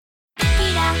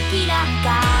キラ輝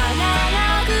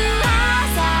く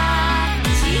朝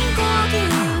深呼吸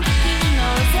君の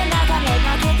背中め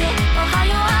がけておは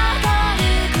よう明る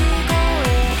く声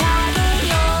かけ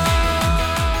よ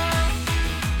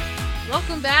う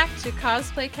Welcome back to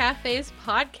Cosplay Cafe's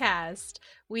podcast.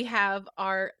 We have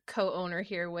our co-owner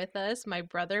here with us, my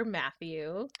brother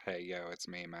Matthew. Hey, yo, it's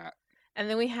me, Matt. And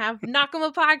then we have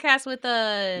Nakama Podcast with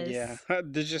us. Yeah,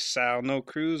 there's just Sal, no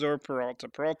Cruz or Peralta.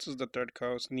 Peralta's the third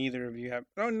co-host. Neither of you have.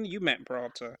 Oh, you met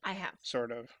Peralta. I have.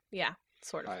 Sort of. Yeah,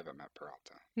 sort of. I haven't met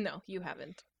Peralta. No, you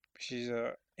haven't. She's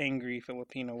a angry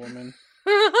Filipino woman.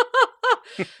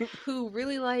 Who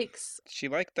really likes... She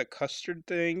liked the custard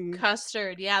thing.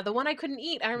 Custard, yeah. The one I couldn't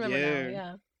eat. I remember now, Yeah.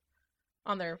 yeah.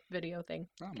 On their video thing.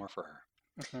 Oh, more for her.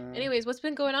 Uh-huh. Anyways, what's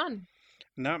been going on?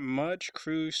 Not much.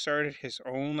 Cruz started his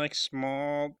own,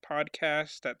 small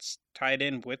podcast that's tied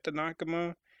in with the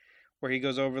Nakama, where he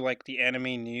goes over, the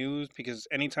anime news, because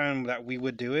anytime that we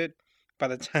would do it, by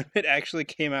the time it actually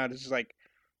came out, it's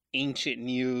ancient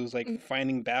news,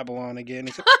 finding Babylon again.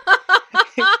 It's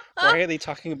why are they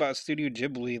talking about Studio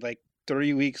Ghibli,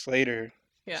 3 weeks later?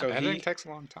 Yeah. So Editing takes a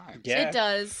long time. Yeah. It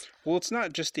does. Well, it's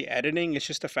not just the editing, it's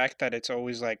just the fact that it's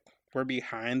always, we're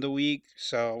behind the week,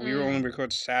 so we were only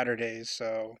record Saturdays,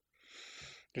 so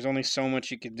there's only so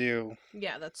much you could do.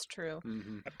 Yeah, that's true.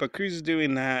 Mm-hmm. But Cruz is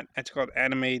doing that. It's called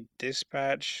Anime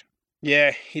Dispatch.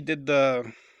 Yeah, he did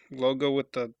the logo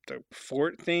with the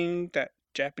fort thing that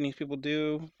Japanese people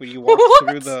do, where you walk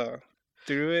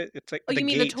through it. It's like Oh, you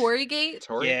mean gate. the Torii Gate?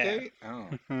 Torii Yeah. Gate? Oh.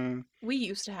 Mhm. We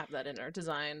used to have that in our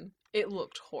design. It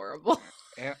looked horrible.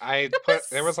 And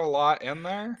there was a lot in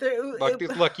there.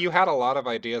 Look, you had a lot of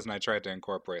ideas and I tried to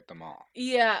incorporate them all.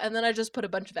 Yeah, and then I just put a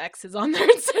bunch of X's on there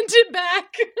and sent it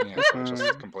back. Yeah, so I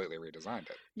just completely redesigned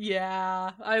it.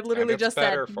 Yeah, I literally it's just said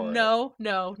better for no,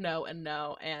 no, no, and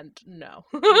no, and no.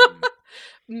 Mhm.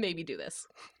 Maybe do this.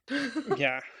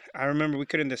 Yeah, I remember we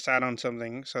couldn't decide on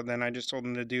something, so then I just told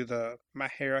him to do the My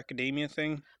Hero Academia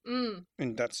thing, Mm.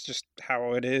 and that's just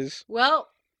how it is. Well,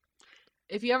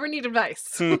 if you ever need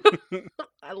advice,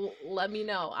 let me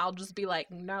know. I'll just be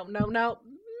like, no, no, no,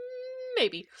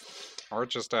 maybe. Or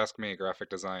just ask me. Graphic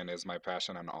design is my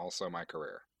passion and also my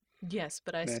career. Yes,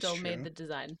 but I That's still true. made the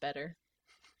design better.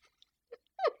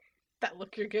 That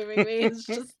look you're giving me is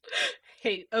just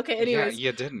hate. Okay, anyways. Yeah,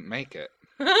 you didn't make it.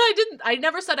 I didn't. I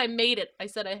never said I made it. I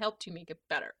said I helped you make it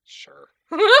better. Sure.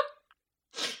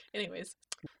 Anyways,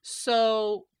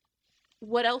 so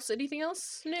what else? Anything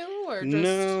else new or just?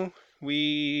 No,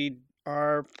 we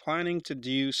are planning to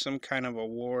do some kind of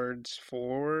awards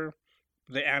for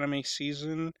the anime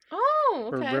season. Oh,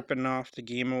 We're okay. ripping off the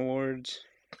Game Awards.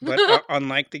 But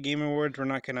unlike the Game Awards, we're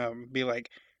not going to be like,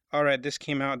 all right, this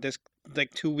came out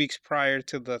 2 weeks prior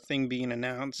to the thing being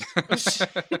announced.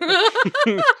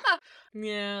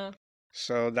 Yeah.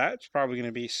 So that's probably going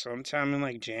to be sometime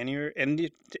in January, the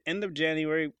end of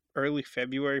January, early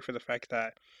February, for the fact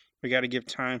that we got to give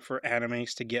time for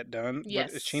animes to get done.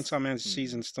 Yes. But Chainsaw Man's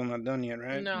season's still not done yet,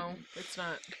 right? No, it's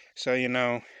not. So,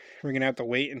 we're going to have to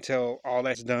wait until all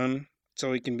that's done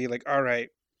so we can be like, all right,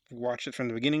 watch it from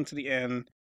the beginning to the end.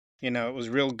 It was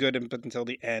real good until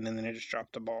the end, and then it just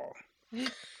dropped the ball.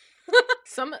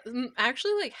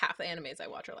 Actually, half the animes I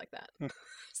watch are like that.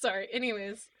 Sorry.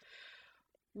 Anyways,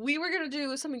 we were gonna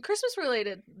do something Christmas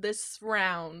related this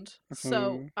round,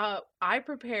 so I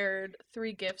prepared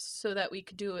 3 gifts so that we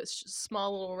could do a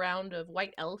small little round of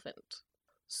White Elephant.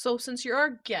 So since you're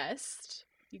our guest,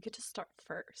 you get to start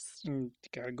first. You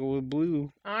gotta go with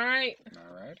blue, All right.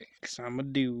 Alrighty. because I'm a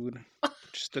dude.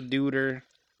 Just a duder.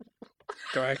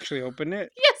 Do I actually open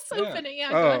it? Yes, Yeah. open it. Yeah,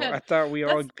 Oh, go ahead. I thought we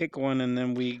all That's- pick one and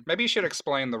then we... Maybe you should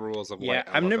explain the rules of White Yeah,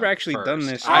 I've never Elephant actually done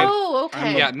first. this. Oh, okay.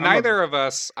 I'm Yeah, a- neither of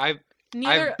us.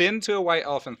 Neither. I've been to a White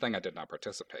Elephant thing. I did not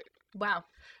participate. Wow.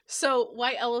 So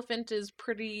White Elephant is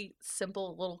pretty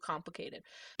simple, a little complicated.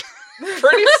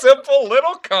 Pretty simple,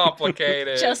 little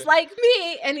complicated. Just like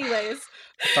me. Anyways,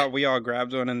 I thought we all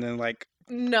grabbed one and then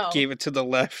no. gave it to the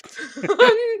left.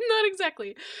 Not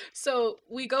exactly. So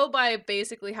we go by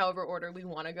basically however order we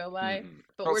want to go by. Mhm.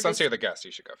 But Well, we're since just... you're the guest,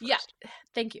 you should go first. Yeah,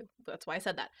 thank you. That's why I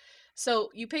said that. So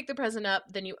you pick the present up,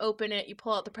 then you open it, you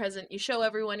pull out the present, you show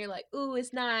everyone, you're like, ooh,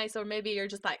 it's nice. Or maybe you're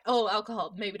just like, oh,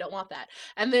 alcohol, maybe don't want that.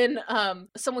 And then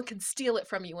someone can steal it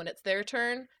from you when it's their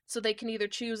turn. So they can either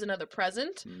choose another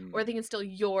present or they can steal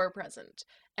your present.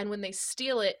 And when they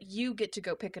steal it, you get to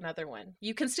go pick another one.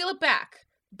 You can steal it back,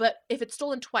 but if it's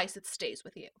stolen twice, it stays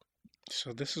with you.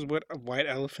 So this is what white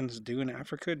elephants do in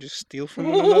Africa? Just steal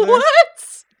from one another? What?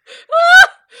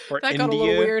 Or That India? got a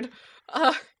little weird.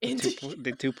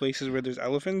 The two places where there's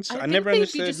elephants. I think never they'd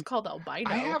understood. be just called albino.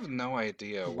 I have no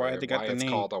idea Why they got the it's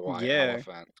name. called a white Yeah.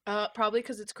 elephant. Probably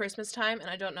because it's Christmas time, and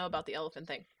I don't know about the elephant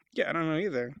thing. Yeah, I don't know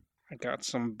either. I got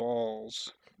some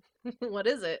balls. What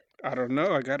is it? I don't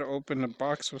know. I gotta open a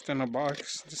box within a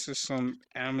box. This is some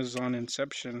Amazon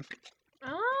Inception.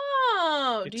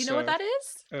 Oh, do you know what that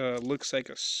is? Looks like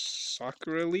a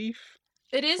sakura leaf.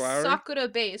 It is flower? Sakura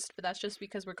based, but that's just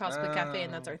because we're Cosplay Cafe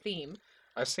and that's Oh. our theme.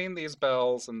 I've seen these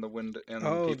bells in the people's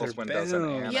they're windows in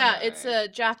bells. anime. Yeah, it's a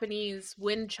Japanese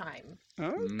wind chime.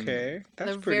 Okay,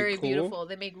 that's They're pretty very cool. beautiful.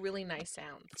 They make really nice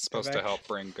sounds. It's supposed to help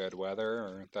bring good weather,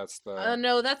 or that's the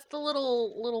No, that's the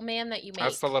little man that you make.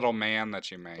 that's the little man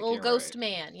that you make. little you're ghost right.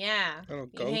 man. Yeah, Little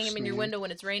you hang him ghost in your man. window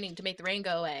when it's raining to make the rain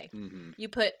go away. Mm-hmm. You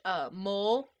put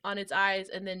mole on its eyes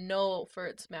and then no for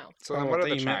its mouth. So then Oh, what I are the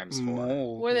thought you meant chimes for?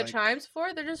 mole, What are the like- chimes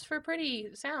for? They're just for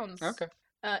pretty sounds. Okay.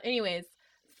 Anyways,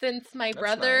 since my That's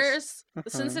brothers, nice.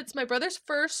 since it's my brother's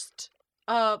first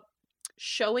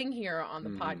showing here on the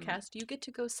Mhm. podcast, you get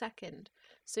to go second.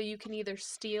 So you can either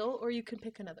steal or you can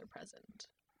pick another present.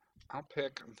 I'll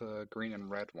pick the green and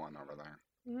red one over there.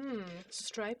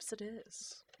 Stripes it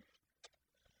is.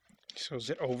 So is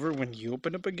it over when you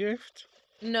open up a gift?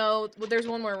 No, well, there's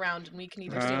one more round, and we can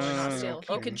either steal or not Ah, steal.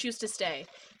 You okay. can choose to stay.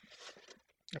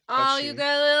 A Oh, you plushie.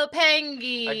 got a little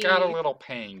pangy. I got a little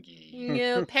pangy,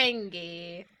 Little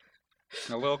pangy.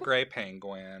 a little gray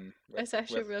penguin. That's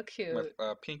actually real cute. With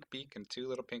a pink beak and two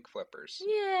little pink flippers.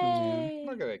 Yay!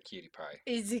 Look at that cutie pie.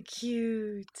 Is it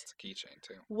cute? It's a keychain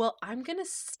too. Well, I'm gonna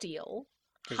steal.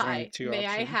 There's only Hi, two may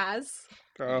I options. has?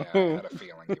 Yeah, I Oh, had a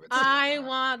feeling you would. I steal that.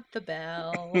 want the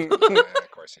bell. Yeah,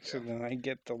 of course you so do. then I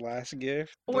get the last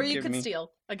gift. Or Don't you give could me-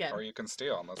 steal again. Or you can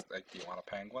steal. Unless, like, do you want a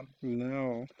penguin?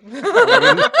 No,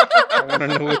 I want to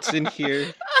know what's in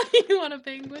here. You want a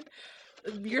penguin?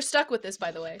 You're stuck with this,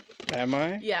 by the way. Am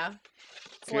I? Yeah.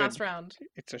 It's the Good. last round.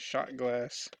 It's a shot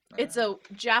glass. It's a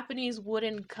Japanese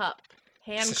wooden cup.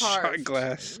 Hand It's a shot carved.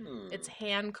 glass. Ooh. It's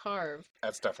hand carved.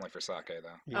 That's definitely for sake,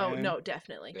 though. Oh, Yeah. no,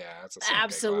 definitely. Yeah, it's a sake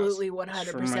Absolutely It's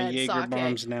 100% for my Jaeger sake.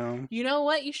 bombs now. You know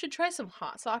what? You should try some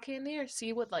hot sake in there.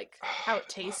 See what how Oh, it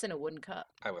tastes in a wooden cup.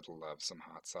 I would love some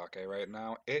hot sake right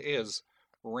now. It is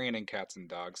raining cats and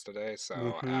dogs today, so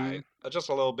Mhm. just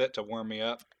a little bit to warm me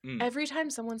up. Every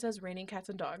time someone says raining cats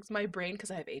and dogs, my brain,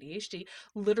 because I have ADHD,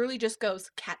 literally just goes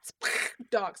cats,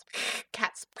 dogs,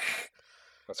 cats.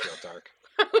 That's real dark.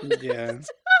 Yeah. That's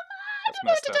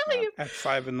messed to up, tell man. you. At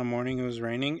 5 in the morning, it was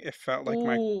raining. It felt like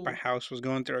Ooh. my house was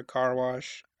going through a car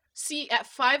wash. See, at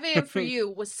 5 a.m. for you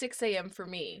was 6 a.m. for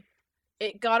me.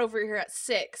 It got over here at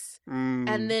 6, Mm.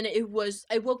 and then it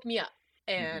woke me up.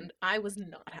 And I was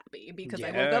not happy because I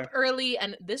woke Yeah. up early,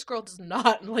 and this girl does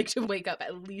not like to wake up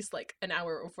at least like an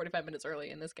hour or 45 minutes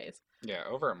early in this case. Yeah,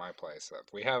 over at my place,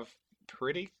 we have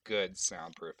pretty good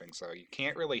soundproofing, so you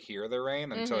can't really hear the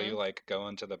rain until you like go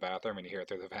into the bathroom and you hear it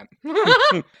through the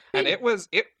vent. And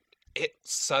it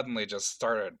suddenly just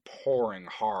started pouring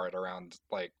hard around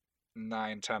like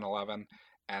 9, 10, 11,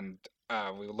 and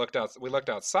we looked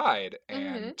outside,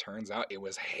 and turns out it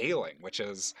was hailing, which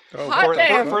is Hot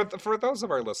damn. for those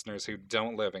of our listeners who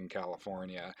don't live in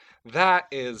California, that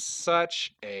is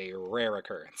such a rare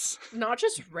occurrence. Not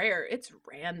just rare, it's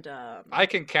random. I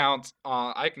can count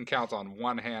on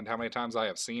one hand how many times I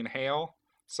have seen hail.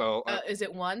 So Is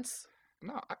it once?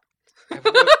 no,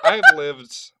 I've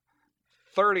lived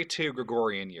 32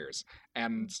 Gregorian years,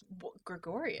 and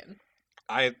Gregorian.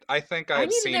 I think I I've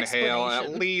need an seen hail at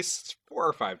explanation. least 4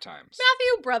 or 5 times.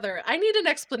 Matthew, brother, I need an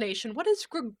explanation. What is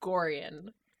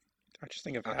Gregorian? I just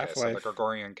think of Okay, Half-Life. so the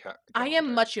Gregorian I am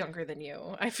calendar. much younger than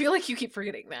you. I feel like you keep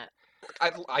forgetting that.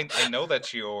 I know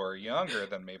that you're younger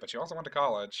than me, but you also went to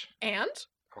college. And?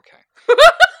 Okay.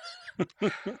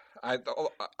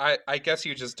 I guess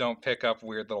you just don't pick up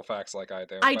weird little facts like I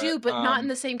do. I do, but not in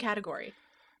the same category.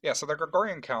 Yeah, so the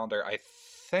Gregorian calendar, I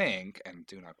think, and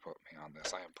do not quote me on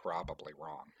this, I am probably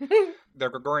wrong. The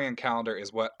Gregorian calendar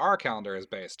is what our calendar is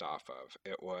based off of.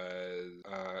 It was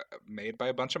made by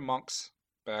a bunch of monks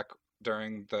back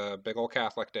during the big old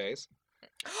Catholic days.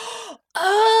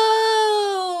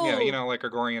 Oh! Yeah, you know, like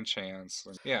Gregorian chants.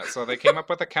 Yeah, so they came up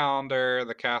with a calendar,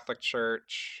 the Catholic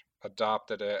Church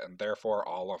adopted it, and therefore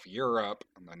all of Europe,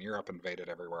 and then Europe invaded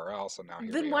everywhere else, and now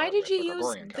here Then we why are did with you the use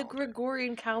Gregorian the calendar.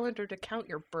 Gregorian calendar to count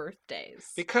your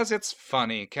birthdays? Because it's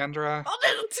funny, Kendra.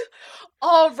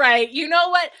 All right, you know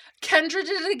what? Kendra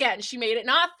did it again. She made it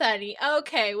not funny.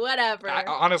 Okay, whatever.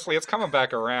 Honestly, it's coming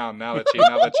back around now that you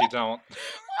don't.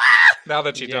 Now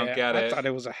that you don't get I it. thought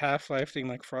it was a Half-Life thing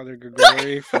like Father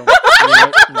Gregory from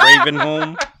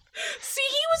Ravenholm. See,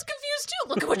 he was confused too.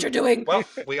 Look at what you're doing. Well,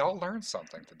 we all learned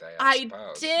something today, I I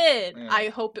suppose. did. Yeah. I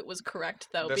hope it was correct,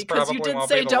 though, This because you probably did won't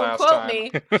say be the don't last quote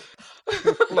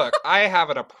time. me. Look, I have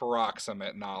an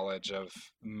approximate knowledge of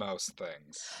most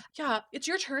things. Yeah, it's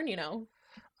your turn, you know.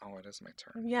 Oh, it is my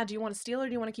turn. Yeah, do you want to steal or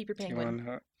do you want to keep your Do you penguin?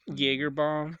 want a Jaeger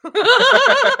bomb?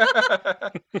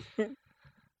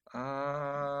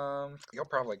 You'll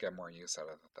probably get more use out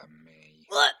of it than me.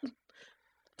 What?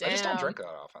 I just don't Damn. drink that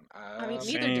often. I mean,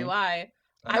 neither Same. do I.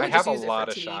 and I I would have just a use it for lot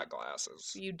of tea. shot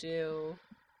glasses. You do.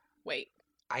 Wait.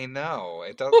 I know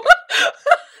it does. I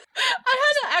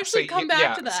had to actually come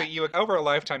back to that. So over a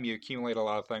lifetime, you accumulate a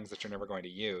lot of things that you're never going to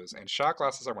use, and shot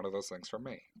glasses are one of those things for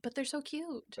me. But they're so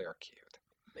cute. They are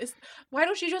cute Why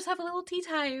don't you just have a little tea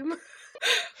time?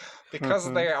 because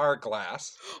Mhm. they are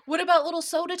glass. What about little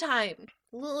soda time?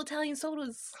 Little Italian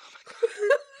sodas.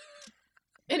 Oh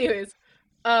Anyways,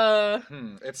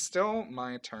 It's still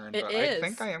my turn, It but is. I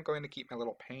think I am going to keep my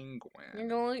little penguin. you're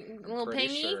going little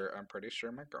pengy. I'm pretty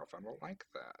sure my girlfriend will like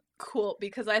that. Cool,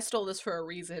 because I stole this for a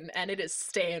reason, and it is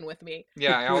staying with me.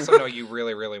 Yeah, I also know you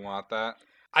really, really want that.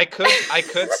 I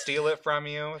could steal it from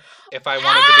you if I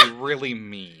wanted to be really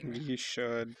mean. You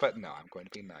should. But no, I'm going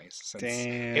to be nice since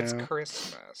Damn. it's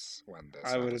Christmas when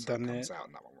this I would've episode done comes it.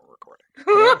 out, not when we're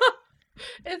recording.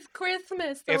 It's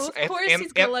Christmas, so It's- of it's- course in-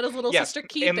 he's gonna in- let his little yes, sister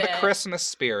keep in it. the Christmas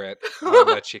spirit, I'll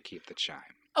let you keep the chime.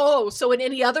 Oh, so in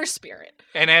any other spirit.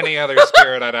 In any other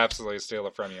spirit, I'd absolutely steal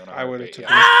it from you. In a I would've heartbeat, took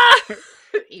yeah. Ah!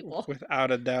 Evil.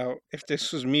 Without a doubt. If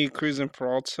this was me cruising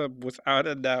Peralta, without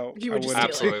a doubt, You I would just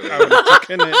would've steal it. I would have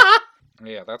taken it.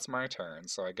 Yeah, that's my turn.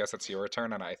 So I guess it's your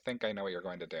turn, and I think I know what you're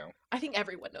going to do. I think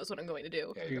everyone knows what I'm going to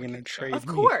do. Yeah, You're gonna keep trade Of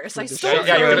me course, for I the stole shot it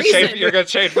Yeah, for you're a gonna reason. trade. You're gonna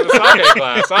trade for the sake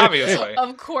glass, obviously.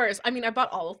 Of course. I mean, I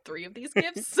bought all 3 of these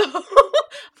gifts, so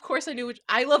of course I knew which.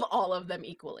 I love all of them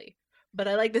equally, but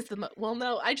I like this the most. Well,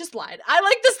 no, I just lied. I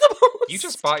like this the most. You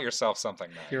just bought yourself something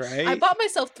nice. You're right. I bought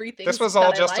myself 3 things. This was that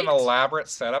all I just an liked. elaborate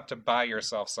setup to buy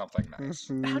yourself something nice.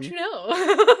 How'd Mhm. you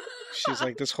know? She's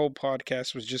like, this whole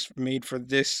podcast was just made for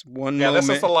this one Yeah, moment.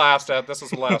 this is the last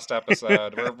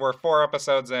episode. We're 4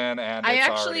 episodes in, and I it's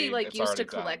actually already, used it's to already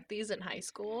done. collect these in high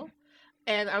school,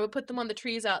 and I would put them on the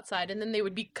trees outside, and then they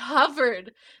would be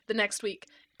covered the next week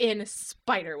in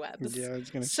spider webs. Yeah, I was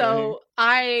gonna So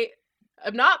I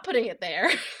am not putting it there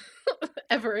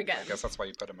ever again. I guess that's why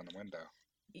you put them in the window.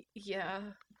 Yeah.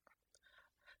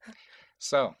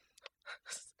 So,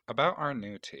 about our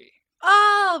new tea.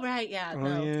 Oh, right, yeah, Oh,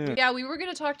 no. yeah. Yeah, we were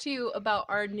going to talk to you about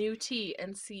our new tea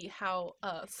and see how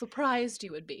surprised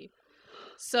you would be.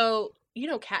 So, you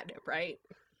know catnip, right?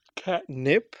 say.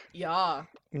 Catnip? Yeah.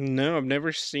 No, I've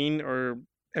never seen or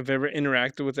I've ever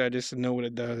interacted with it. I just know what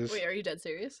it does. Wait, are you dead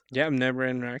serious? Yeah, I've never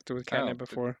interacted with catnip Oh,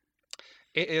 before.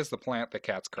 It is the plant that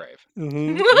cats crave.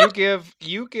 Hmm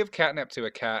You give catnip to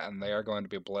a cat, and they are going to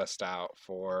be blissed out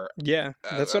for Yeah,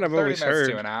 that's what I've 30 always minutes heard.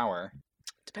 to an hour.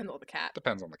 Depends on the cat.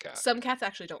 Depends on the cat. Some cats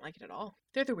actually don't like it at all.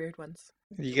 They're the weird ones.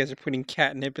 You guys are putting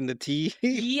catnip in the tea?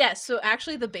 Yes, so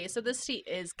actually the base of this tea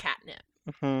is catnip.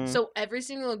 Mhm. So every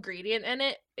single ingredient in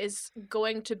it is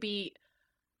going to be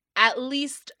at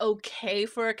least okay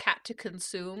for a cat to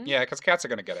consume. Yeah, because cats are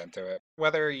going to get into it.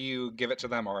 Whether you give it to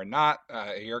them or not,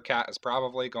 your cat is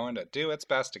probably going to do its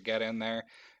best to get in there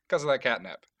because of that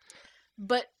catnip.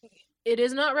 But it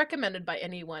is not recommended by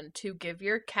anyone to give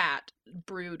your cat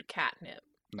brewed catnip.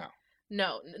 No.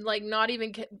 No, like not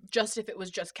even just if it was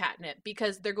just catnip,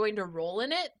 because they're going to roll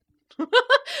in it.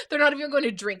 They're not even going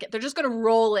to drink it. They're just going to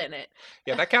roll in it.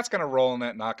 Yeah, that cat's going to roll in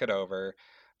it, knock it over,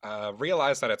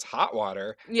 realize that it's hot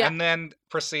water, Yeah. and then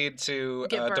proceed to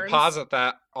Get burns. deposit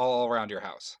that all around your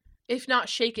house. If not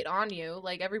shake it on you,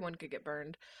 like everyone could get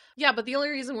burned. Yeah, but the only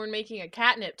reason we're making a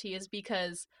catnip tea is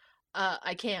because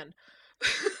I can.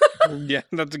 Yeah,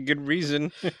 that's a good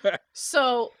reason.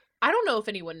 So, I don't know if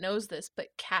anyone knows this, but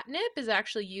catnip is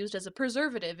actually used as a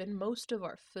preservative in most of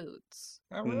our foods.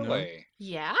 Oh, No. really?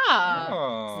 Yeah.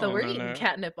 Oh. So we're no, eating no.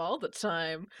 catnip all the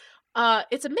time.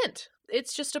 It's a mint.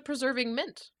 It's just a preserving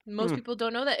mint. Most people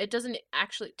don't know that. It doesn't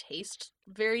actually taste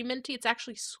very minty. It's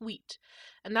actually sweet.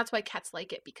 And that's why cats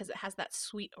like it, because it has that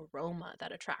sweet aroma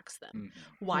that attracts them. Mhm.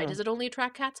 Why Huh. does it only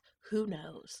attract cats? Who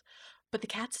knows? But the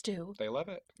cats do. They love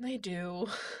it. They do.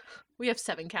 We have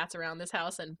 7 cats around this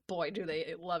house, and boy, do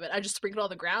they love it. I just sprinkled all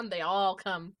the ground. They all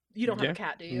come. You don't have Yeah. a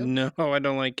cat, do you? No, I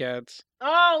don't like cats.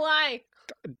 Oh, why?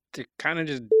 They're kind of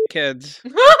just dickheads.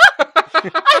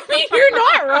 I mean, you're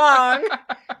not wrong.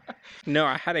 No,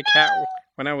 I had a cat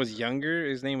when I was younger.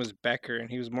 His name was Becker, and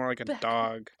he was more like a Becker.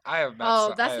 dog. I have met Oh,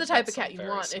 some- I that's have the met type of some cat you very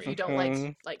want if you sweet don't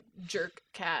Mhm. like jerk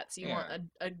cats. You want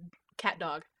a cat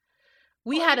dog.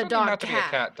 We Well, had it a doesn't mean dog not to be a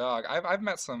cat. cat dog. I've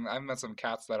met some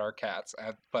cats that are cats,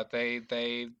 but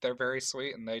they're very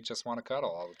sweet and they just want to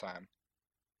cuddle all the time.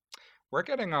 We're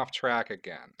getting off track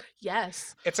again.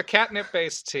 Yes. It's a catnip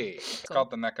based tea. It's called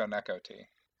the Neko tea.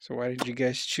 So why did you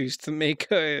guys choose to make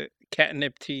a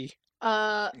catnip tea?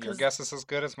 Your guess is as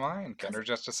good as mine. Kendra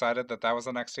just decided that was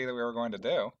the next tea that we were going to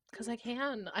do. Because I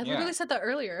can. I Yeah. literally said that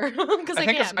earlier. Because I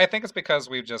can. I think it's because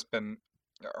we've just been,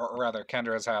 or rather,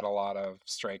 Kendra has had a lot of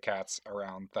stray cats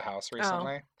around the house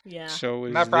recently. Yeah. So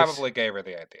And that probably gave her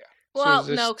the idea. Well, is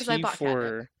this no, because I tea bought for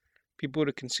catnip. people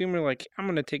to consume. Or like, I'm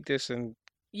gonna take this and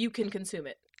You can consume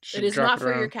it. should It is drop not for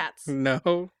your around. cats.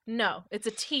 No. No, it's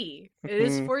a tea. It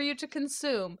is Mhm. for you to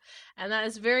consume. And that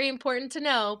is very important to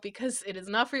know because it is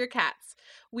not for your cats.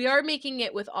 We are making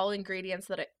it with all ingredients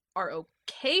that are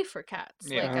okay for cats,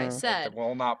 Yeah. like I It said. It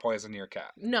will not poison your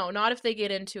cat. No, not if they get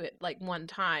into it like one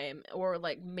time or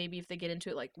like maybe if they get into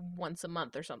it like once a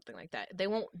month or something like that. They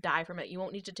won't die from it. You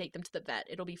won't need to take them to the vet.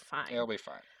 It'll be fine. It'll be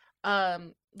fine.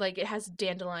 Like it has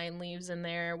dandelion leaves in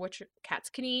there, which cats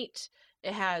can eat.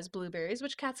 It has blueberries,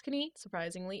 which cats can eat,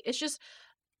 surprisingly. It's just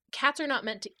cats are not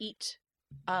meant to eat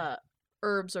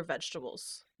herbs or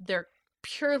vegetables. They're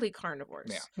purely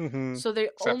carnivores. Yeah. Mm-hmm. So they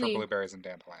Except only for blueberries and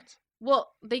dandelions.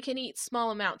 well, they can eat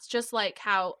small amounts, just like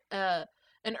how an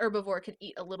herbivore can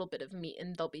eat a little bit of meat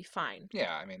and they'll be fine.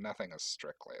 Yeah, I mean, nothing is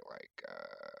strictly like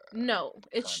No,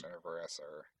 it's carnivorous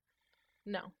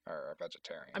no. or a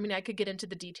vegetarian. I mean, I could get into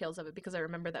the details of it because I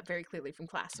remember that very clearly from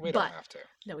class. we but don't have to.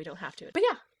 no, we don't have to. But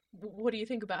yeah, what do you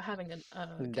think about having a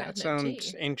That catnip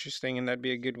sounds tea? interesting, and that'd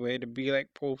be a good way to be like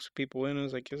pull people in. It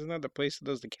was like, isn't that the place that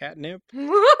does the catnip?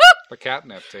 The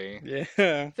catnip tea.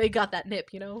 Yeah. They got that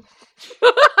nip, you know.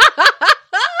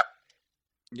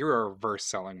 You are reverse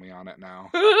selling me on it now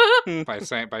by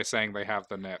saying they have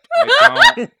the nip.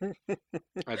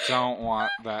 I don't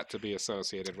want that to be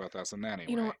associated with us in any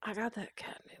way. You know, I got that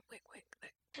catnip. Wait.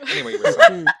 Anyway, you were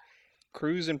saying.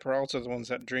 Cruz and Peralta are the ones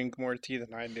that drink more tea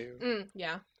than I do.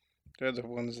 Yeah. They're the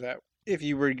ones that, if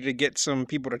you were to get some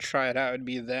people to try it out, it'd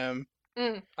be them.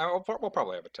 We'll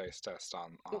probably have a taste test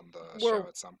on the We're- show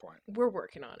at some point. We're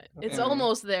working on it. It's Mhm.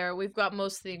 almost there. We've got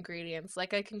most of the ingredients.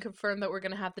 Like, I can confirm that we're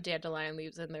going to have the dandelion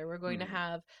leaves in there. We're going to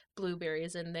have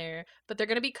blueberries in there. But they're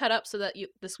going to be cut up so that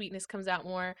the sweetness comes out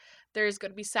more. There's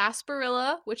going to be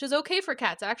sarsaparilla, which is okay for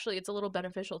cats. Actually, it's a little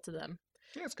beneficial to them.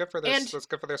 Yeah, it's good for their it's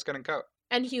good for their skin and coat.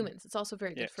 And humans. It's also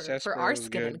very good Yeah, for our sarsaparilla's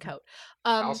skin and good. coat. It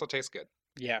also tastes good.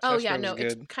 Yeah. Oh, yeah, sarsaparillas no.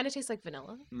 good. It kind of tastes like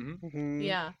vanilla. Mm-hmm. Mhm.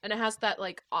 Yeah, and it has that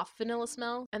like off vanilla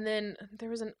smell. And then there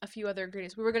was a few other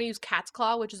ingredients. We were going to use cat's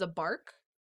claw, which is a bark.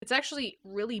 It's actually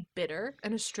really bitter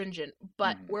and astringent,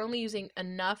 but Mhm. we're only using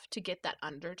enough to get that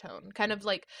undertone. Kind of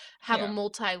like have Yeah. a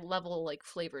multi-level like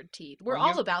flavored tea. We're Well, all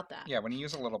use- about that. Yeah, when you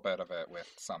use a little bit of it with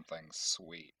something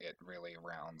sweet, it really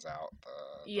rounds out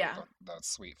the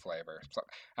sweet flavor. So,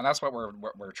 and that's what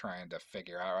we're trying to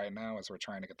figure out right now is we're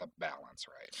trying to get the balance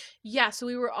right. Yeah, so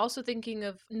we were also thinking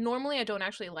of normally I don't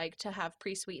actually like to have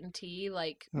pre-sweetened tea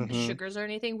like Mhm. sugars or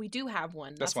anything. We do have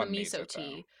one. This That's one the needs miso it, though.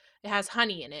 tea. It has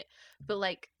honey in it. But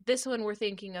like this one we're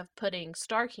thinking of putting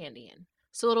star candy in.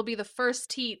 So it'll be the first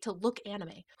tea to look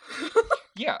anime.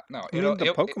 Yeah, no, I mean, the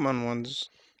Pokemon ones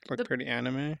look the- pretty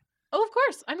anime. Oh, of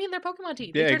course. I mean, they're Pokemon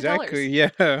tea. They Yeah, turn exactly. colors.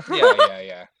 Yeah.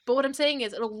 yeah. But what I'm saying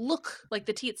is it'll look like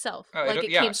the tea itself. Oh, like it'll-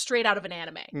 it yeah. came straight out of an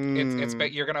anime.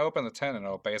 Mm. You're gonna open the tin and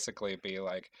it'll basically be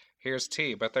like, here's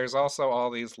tea, but there's also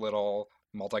all these little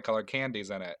multicolored candies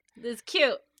in it. It's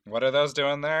cute. What are those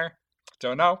doing there?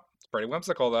 Don't know. It's pretty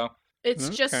whimsical though. It's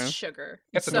Okay. just sugar.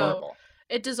 It's So adorable.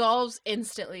 it dissolves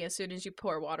instantly as soon as you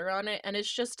pour water on it, and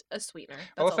it's just a sweetener. That's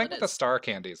Well, the all thing it with the is. star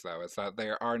candies though is that they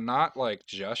are not like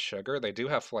just sugar. They do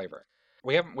have flavor.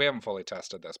 We haven't fully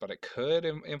tested this, but it could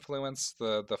influence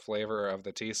the flavor of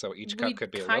the tea. So each We cup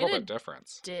could be a little kinda bit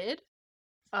different. Did.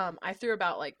 I threw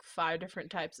about like 5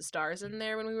 different types of stars in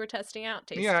there when we were testing out.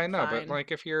 Tasted Yeah, I know, fine. but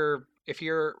like if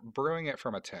you're brewing it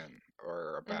from a tin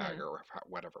or a bag Mm-hmm. or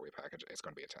whatever we package it, it's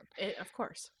going to be a tin. Of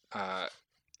course.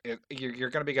 You're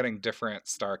going to be getting different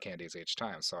star candies each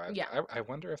time. So I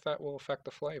wonder if that will affect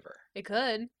the flavor. It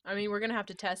could. I mean, we're gonna have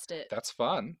to test it. That's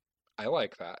fun. I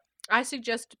like that. I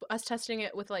suggest us testing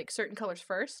it with like certain colors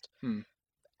first, Hmm.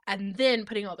 and then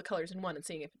putting all the colors in one and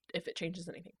seeing if it changes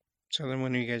anything. So then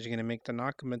when are you guys going to make the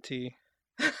Nakama tea?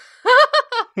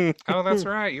 Oh, that's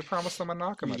right. You promised them a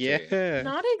Nakama tea. Yeah.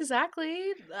 Not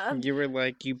exactly. You were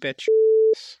like, you bet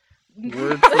your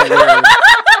word for word.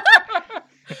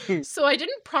 So I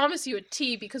didn't promise you a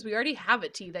tea because we already have a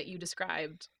tea that you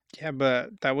described. Yeah,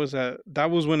 but that was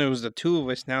when it was the two of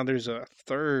us. Now there's a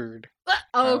third.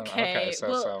 Okay. So,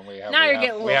 well, so we have, now we you're have,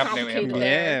 getting a we little have new complicated input.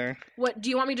 there. Yeah. What do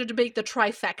you want me to make the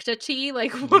trifecta tea?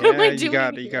 Like what am I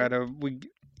Yeah, doing? you gotta. We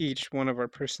each one of our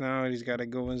personalities gotta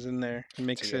go in there and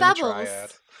mix it. Together.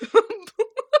 Bubbles.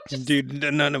 Triad.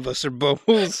 Dude, none of us are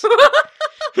bubbles.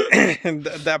 And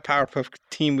that Powerpuff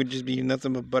team would just be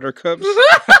nothing but buttercups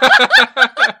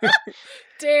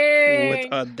Dang. with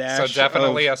a dash. So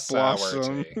definitely of a sour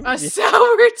blossom. tea. A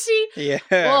sour tea. Yeah.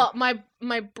 Well,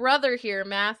 my brother here,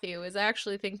 Matthew, is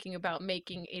actually thinking about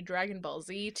making a Dragon Ball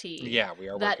Z tea. Yeah, we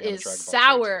are that working on is Dragon Ball Z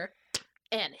sour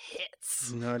and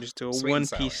hits. No, just do a Sweet and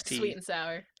one-piece sour. tea. Sweet and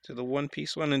sour. Do the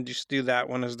one-piece one and just do that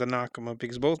one as the Nakama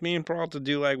because both me and Peralta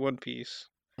do like One Piece.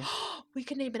 We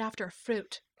could name it after a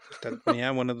fruit.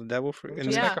 Yeah, one of the devil fruit. We'll And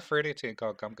just Yeah. make a fruity tea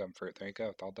called Gum Gum Fruit. There you go.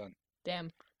 It's all done.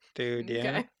 Damn. dude, yeah. Okay.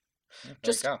 Yeah, there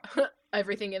Just you go.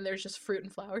 everything in there's just fruit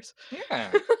and flowers.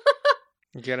 Yeah.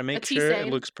 You gotta make tea sure it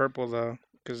stain. looks purple though,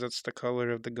 because that's the color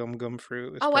of the gum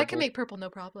fruit. is Oh, I can purple. make purple, no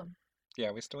problem.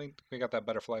 Yeah, we got that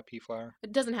butterfly pea flower.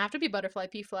 It doesn't have to be butterfly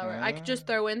pea flower. I could just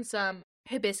throw in some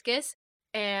hibiscus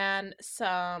and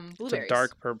some It's blueberries. a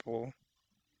dark purple.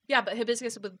 Yeah, but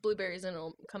hibiscus with blueberries and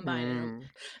it'll combine. And Mm.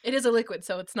 it is a liquid,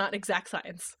 so it's not exact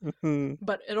science. Mhm.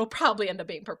 But it'll probably end up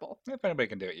being purple. If anybody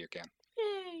can do it, you can.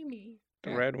 Yay, me. The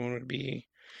Yeah. red one would be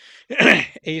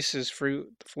Ace's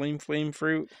fruit, the flame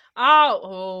fruit.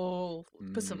 Oh,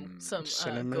 put some Mm, ghost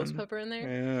cinnamon. pepper in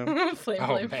there. Yeah. flame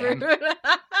Oh, fruit. man.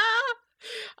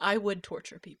 I would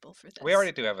torture people for this. We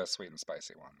already do have a sweet and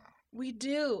spicy one, though. We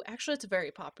do. Actually, it's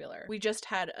very popular. We just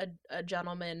had a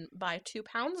gentleman buy 2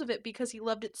 pounds of it because he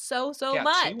loved it so yeah,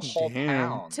 much. 2 whole Damn.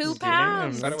 pounds. 2 Damn,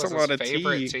 pounds. Said it that's was a lot his of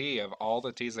favorite tea. tea of all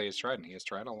the teas that he's tried, and he has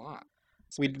tried a lot.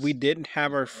 We did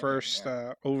have our first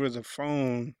yeah. over the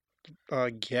phone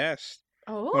guest.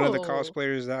 Oh, One of the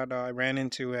cosplayers that I ran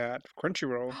into at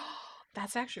Crunchyroll.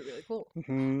 That's actually really cool.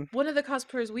 Hmm. One of the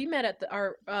cosplayers we met at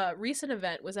our recent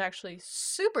event was actually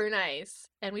super nice,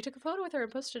 and we took a photo with her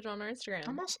and posted it on our Instagram.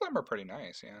 Most of them are pretty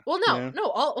nice, yeah. Well, Yeah.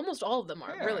 almost all of them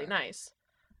are really Yeah. nice.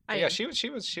 But yeah, she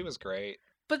was great.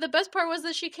 But the best part was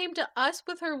that she came to us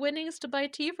with her winnings to buy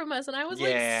tea from us, and I was yeah,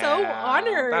 like so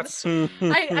honored. That's sweet.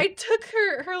 I took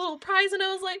her little prize, and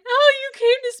I was like, "Oh, you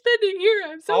came to spend it here.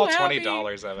 I'm so all happy."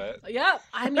 $20 of it. Yeah,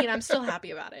 I mean, I'm still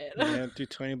happy about it. Yeah, do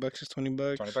 $20 is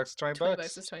 $20. $20 is $20. 20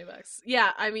 bucks is $20.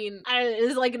 Yeah, I mean,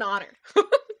 it's like an honor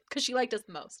because she liked us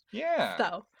the most. Yeah.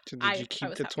 So, So did I you keep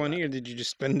was the happy 20 about or did you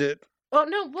just spend it? oh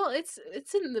no, well, it's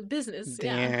in the business.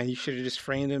 Yeah. Damn, you should have just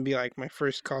framed it and be like, my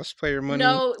first cosplayer money.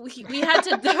 No, we had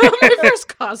to my first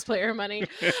cosplayer money.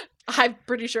 I'm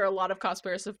pretty sure a lot of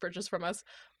cosplayers have purchased from us,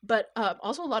 but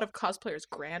also a lot of cosplayers'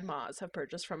 grandmas have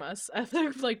purchased from us as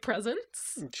their like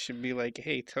presents. It should be like,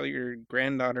 hey, tell your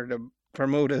granddaughter to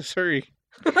promote us. Hurry.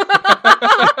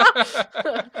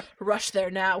 Rush there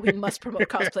now. We must promote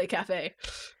Cosplay Cafe.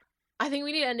 I think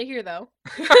we need to end it here, though,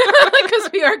 because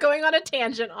we are going on a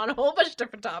tangent on a whole bunch of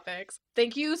different topics.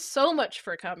 Thank you so much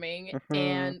for coming, Mhm.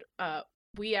 and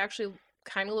we actually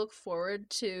kind of look forward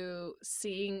to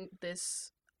seeing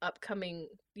this upcoming.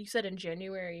 You said in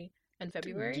January and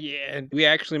February. Yeah, we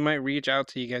actually might reach out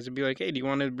to you guys and be like, hey, do you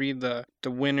want to read the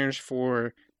winners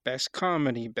for best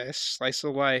comedy, best slice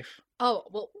of life? Oh,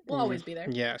 well, we'll always be there.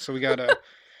 Yeah, so we got to...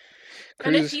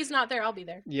 And if he's not there, I'll be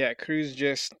there. Yeah, Cruz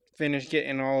just finished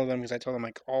getting all of them because I told him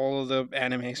like all of the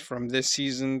animes from this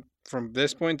season, from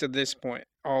this point to this point,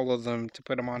 all of them to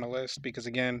put them on a list because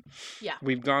again, Yeah.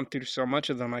 we've gone through so much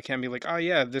of them. I can't be like, oh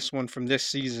yeah, this one from this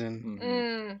season.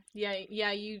 Mhm.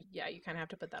 You kind of have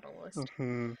to put that on the list.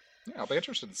 Hmm. Yeah, I'll be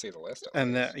interested to see the list. At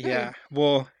And least. that, yeah,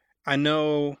 well, I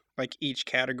know like each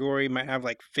category might have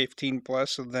like 15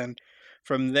 plus, so then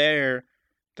from there,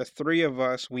 the three of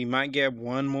us, we might get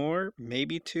one more,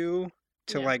 maybe two,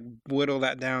 to Yeah. like whittle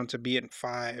that down to be at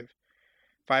five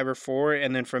or four,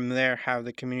 and then from there have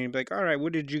the community be like, all right,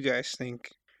 what did you guys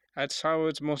think? That's how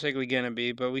it's most likely gonna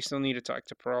be, but we still need to talk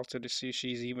to Peralta to see if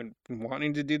she's even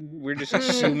wanting to do. We're just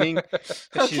assuming that,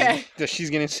 Okay. she's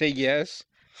gonna say yes.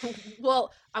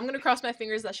 Well, I'm going to cross my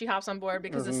fingers that she hops on board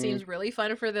because it Mhm. seems really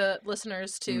fun for the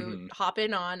listeners to Mhm. hop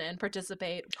in on and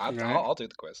participate. I'll do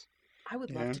the quiz. I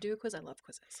would love Yeah. to do a quiz. I love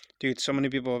quizzes. Dude, so many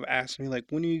people have asked me, like,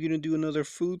 when are you going to do another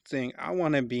food thing? I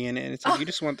want to be in it. And it's like, you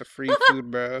just want the free food,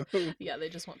 bro. Yeah, they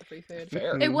just want the free food.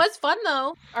 Fair. It was fun,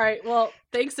 though. All right. Well,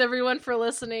 thanks, everyone, for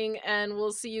listening, and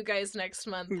we'll see you guys next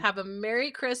month. Have a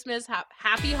Merry Christmas.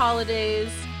 Happy holidays.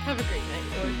 Have a great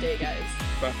night or day, guys.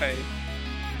 Bye.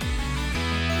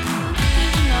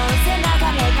 君の背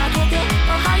中で